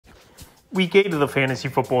Week 8 of the fantasy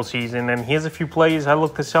football season, and here's a few players I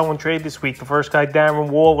look to sell and trade this week. The first guy, Darren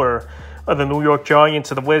Waller of the New York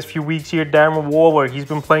Giants. In the last few weeks here, Darren Waller, he's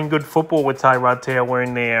been playing good football with Tyrod Taylor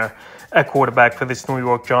in there at quarterback for this New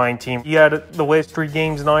York Giant team. He had the last 3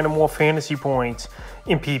 games 9 or more fantasy points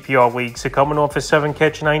in PPR leagues. So coming off a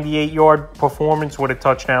 7-catch, 98-yard performance with a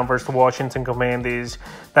touchdown versus the Washington Commanders.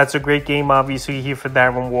 That's a great game, obviously, here for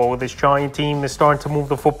Darren Waller. This Giant team is starting to move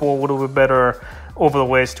the football a little bit better over the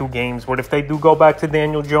last 2 games. But if they do go back to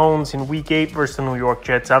Daniel Jones in Week 8 versus the New York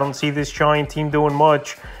Jets, I don't see this Giant team doing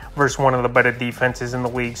much versus one of the better defenses in the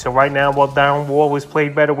league. So right now, while Darren Waller has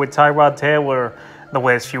played better with Tyrod Taylor the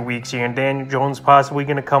last few weeks here, and Daniel Jones possibly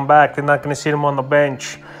going to come back, they're not going to sit him on the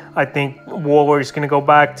bench. I think Waller is going to go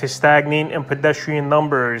back to stagnant and pedestrian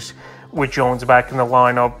numbers with Jones back in the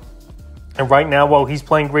lineup. And right now, while he's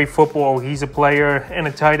playing great football, he's a player and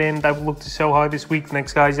a tight end I would look to sell high this week. The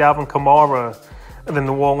next guy is Alvin Kamara of the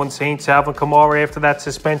New Orleans Saints. Alvin Kamara, after that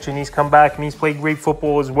suspension, he's come back and he's played great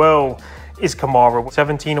football as well. Is Kamara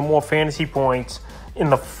 17 or more fantasy points in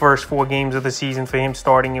the first 4 games of the season for him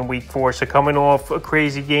starting in Week 4. So coming off a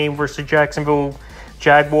crazy game versus the Jacksonville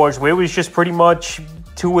Jaguars, where it was just pretty much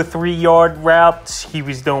 2 or 3 yard routes he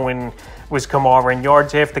was doing, was Kamara. And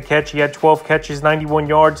yards after catch, he had 12 catches, 91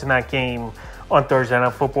 yards in that game on Thursday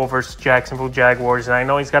Night Football versus Jacksonville Jaguars. And I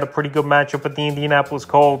know he's got a pretty good matchup with the Indianapolis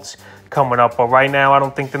Colts coming up, but right now I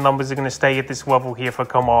don't think the numbers are going to stay at this level here for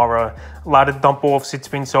Kamara. A lot of dump-offs it's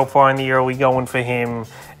been so far in the early going for him,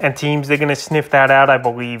 and teams, they're going to sniff that out, I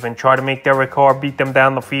believe, and try to make Derek Carr beat them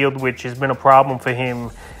down the field, which has been a problem for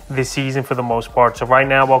him this season for the most part. So right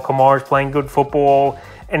now, while Kamara's playing good football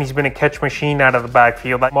and he's been a catch machine out of the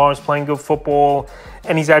backfield, Kamara's playing good football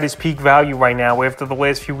and he's at his peak value right now after the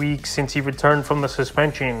last few weeks since he returned from the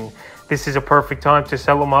suspension. This is a perfect time to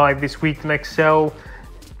sell him high this week. Next sell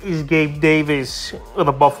is Gabe Davis of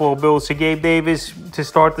the Buffalo Bills. So Gabe Davis, to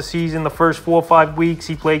start the season, the first 4 or 5 weeks,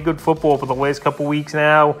 he played good football. For the last couple weeks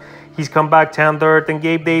now, he's come back down to earth. And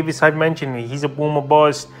Gabe Davis, I've mentioned, he's a boom or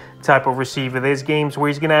bust type of receiver. There's games where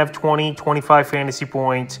he's going to have 20, 25 fantasy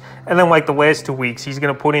points. And then like the last 2 weeks, he's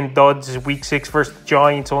going to put in duds. Week 6 versus the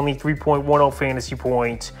Giants, only 3.10 fantasy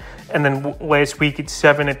points. And then last week, it's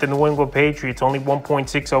 7 at the New England Patriots, only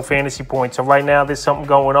 1.60 fantasy points. So right now, there's something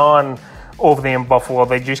going on over there in Buffalo.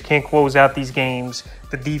 They just can't close out these games.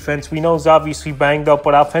 The defense, we know, is obviously banged up,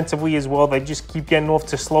 but offensively as well, they just keep getting off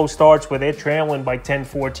to slow starts where they're trailing by 10,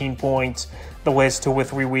 14 points the last 2 or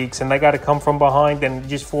 3 weeks, and they got to come from behind and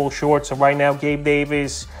just fall short. So right now, Gabe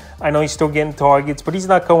Davis, I know he's still getting targets, but he's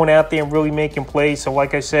not going out there and really making plays. So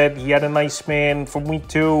like I said, he had a nice span from Week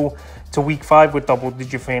 2 to Week 5 with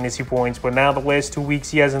double-digit fantasy points, but now the last 2 weeks,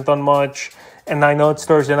 he hasn't done much. And I know it's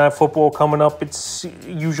Thursday Night Football coming up. It's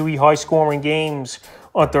usually high-scoring games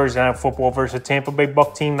on Thursday Night Football versus a Tampa Bay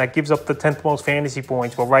Buck team that gives up the 10th most fantasy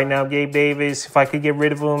points. But right now, Gabe Davis, if I could get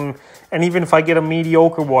rid of him, and even if I get a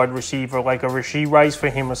mediocre wide receiver like a Rashee Rice for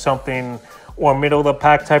him or something, or a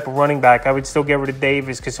middle-of-the-pack type of running back, I would still get rid of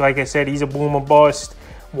Davis because, like I said, he's a boom or bust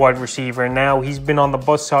wide receiver. And now he's been on the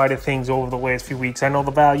bust side of things over the last few weeks. I know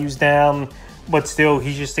the value's down, but still,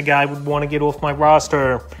 he's just a guy I would want to get off my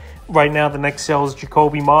roster. Right now, the next sell is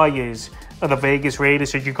Jakobi Meyers of the Vegas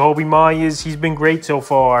Raiders. So Jakobi Meyers, he's been great so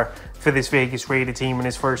far for this Vegas Raider team in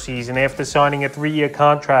his first season after signing a 3-year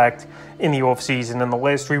contract in the offseason. In the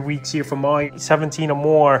last 3 weeks here for Meyers, 17 or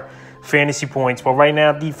more fantasy points. But right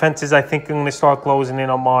now, defenses, I think, are going to start closing in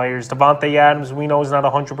on Meyers. Davante Adams, we know, is not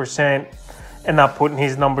 100% and not putting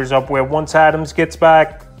his numbers up, where once Adams gets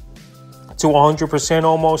back to 100%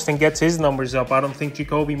 almost and gets his numbers up, I don't think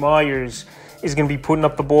Jakobi Meyers is going to be putting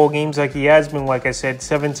up the ball games like he has been. Like I said,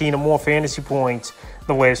 17 or more fantasy points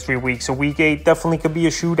the last 3 weeks. So Week 8 definitely could be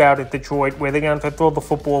a shootout at Detroit where they're going to have to throw the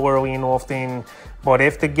football early and often. But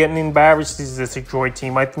after getting embarrassed as this Detroit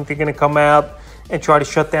team, I think they're going to come out and try to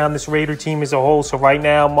shut down this Raider team as a whole. So right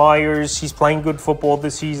now, Meyers, he's playing good football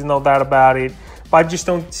this season, no doubt about it. But I just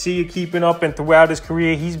don't see it keeping up. And throughout his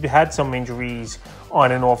career, he's had some injuries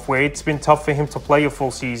on and off where it's been tough for him to play a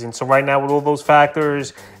full season. So right now with all those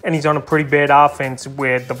factors, and he's on a pretty bad offense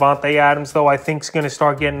where Davante Adams, though, I think is going to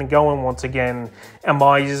start getting it going once again. And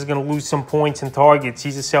Myers is going to lose some points and targets.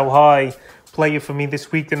 He's a sell high player for me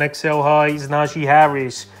this week. The next sell high is Najee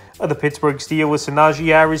Harris of the Pittsburgh Steelers. And Najee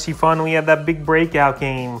Harris, he finally had that big breakout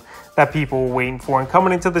game that people were waiting for. And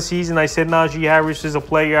coming into the season, I said Najee Harris is a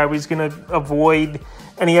player I was going to avoid,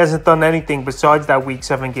 and he hasn't done anything besides that Week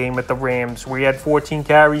 7 game at the Rams where he had 14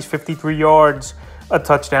 carries, 53 yards, a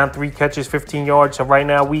touchdown, 3 catches, 15 yards. So right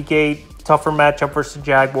now, Week 8, tougher matchup versus the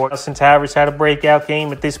Jaguars. Since Harris had a breakout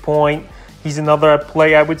game at this point, he's another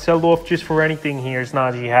player I would sell off just for anything here is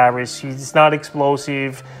Najee Harris. He's not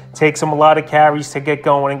explosive. takes him a lot of carries to get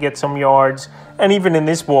going and get some yards. And even in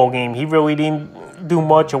this ball game, he really didn't do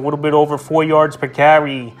much, a little bit over 4 yards per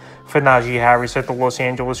carry for Najee Harris at the Los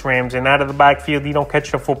Angeles Rams. And out of the backfield, he don't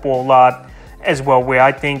catch the football a lot as well, where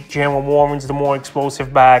I think Jaylen Warren's the more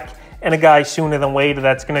explosive back and a guy sooner than later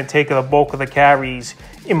that's going to take the bulk of the carries,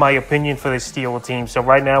 in my opinion, for this Steelers team. So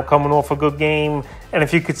right now, coming off a good game, and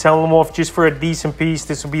if you could sell him off just for a decent piece,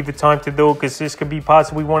 this would be the time to do it, because this could be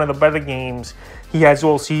possibly one of the better games he has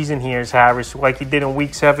all season here as Harris, like he did in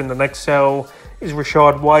Week 7. The next sell is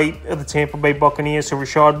Rachaad White of the Tampa Bay Buccaneers. So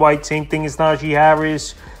Rachaad White, same thing as Najee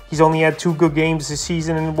Harris. He's only had 2 good games this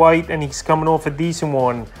season in White, and he's coming off a decent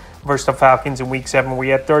one versus the Falcons in Week 7, where he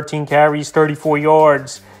had 13 carries, 34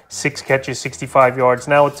 yards, 6 catches, 65 yards.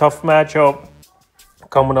 Now a tough matchup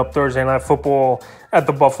coming up Thursday Night Football at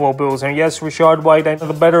the Buffalo Bills. And yes, Rachaad White, one of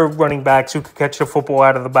the better running backs who could catch the football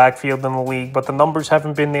out of the backfield in the league, but the numbers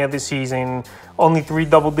haven't been there this season. Only 3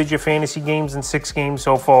 double-digit fantasy games in 6 games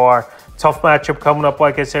so far. Tough matchup coming up,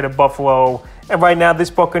 like I said, at Buffalo. And right now, this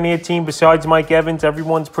Buccaneer team, besides Mike Evans,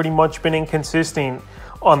 everyone's pretty much been inconsistent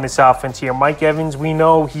on this offense here. Mike Evans, we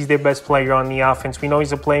know he's their best player on the offense. We know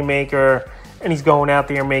he's a playmaker, and he's going out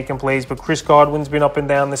there making plays. But Chris Godwin's been up and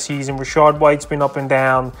down this season. Rachaad White's been up and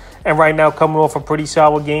down. And right now, coming off a pretty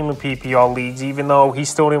solid game in PPR leagues, even though he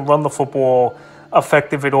still didn't run the football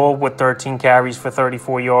effective at all with 13 carries for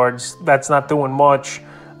 34 yards. That's not doing much,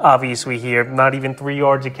 obviously, here. Not even 3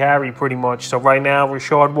 yards a carry, pretty much. So right now,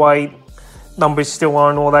 Rachaad White, numbers still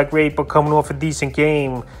aren't all that great, but coming off a decent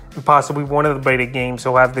game, and possibly one of the better games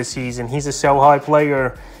he'll have this season. He's a sell-high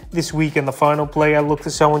player this week. In the final play, I look to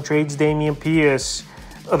sell in trades Dameon Pierce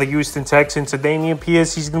of the Houston Texans. So Dameon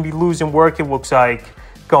Pierce, he's going to be losing work, it looks like,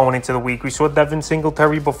 going into the week. We saw Devin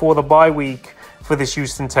Singletary before the bye week for this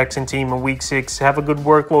Houston Texan team in Week 6 have a good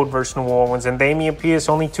workload versus New Orleans. And Dameon Pierce,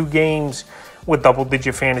 only 2 games with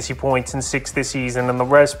double-digit fantasy points in 6 this season, and the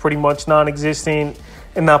rest pretty much non-existent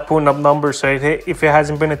and not putting up numbers. So if it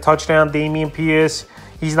hasn't been a touchdown, Dameon Pierce,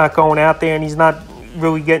 he's not going out there and he's not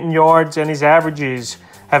really getting yards, and his averages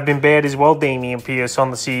have been bad as well, Dameon Pierce, on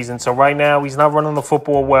the season. So right now, he's not running the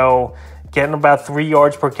football well, getting about 3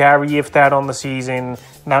 yards per carry, if that, on the season.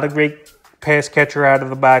 Not a great pass catcher out of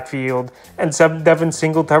the backfield. And Devin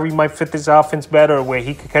Singletary might fit this offense better, where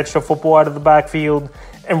he could catch the football out of the backfield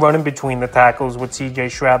and run in between the tackles with C.J.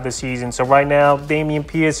 Stroud this season. So right now, Dameon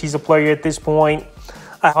Pierce, he's a player at this point.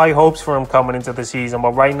 I have high hopes for him coming into the season,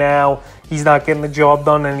 but right now, he's not getting the job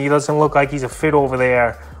done, and he doesn't look like he's a fit over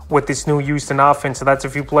there with this new Houston offense. So that's a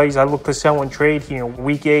few plays I look to sell and trade here,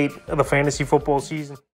 Week 8 of the fantasy football season.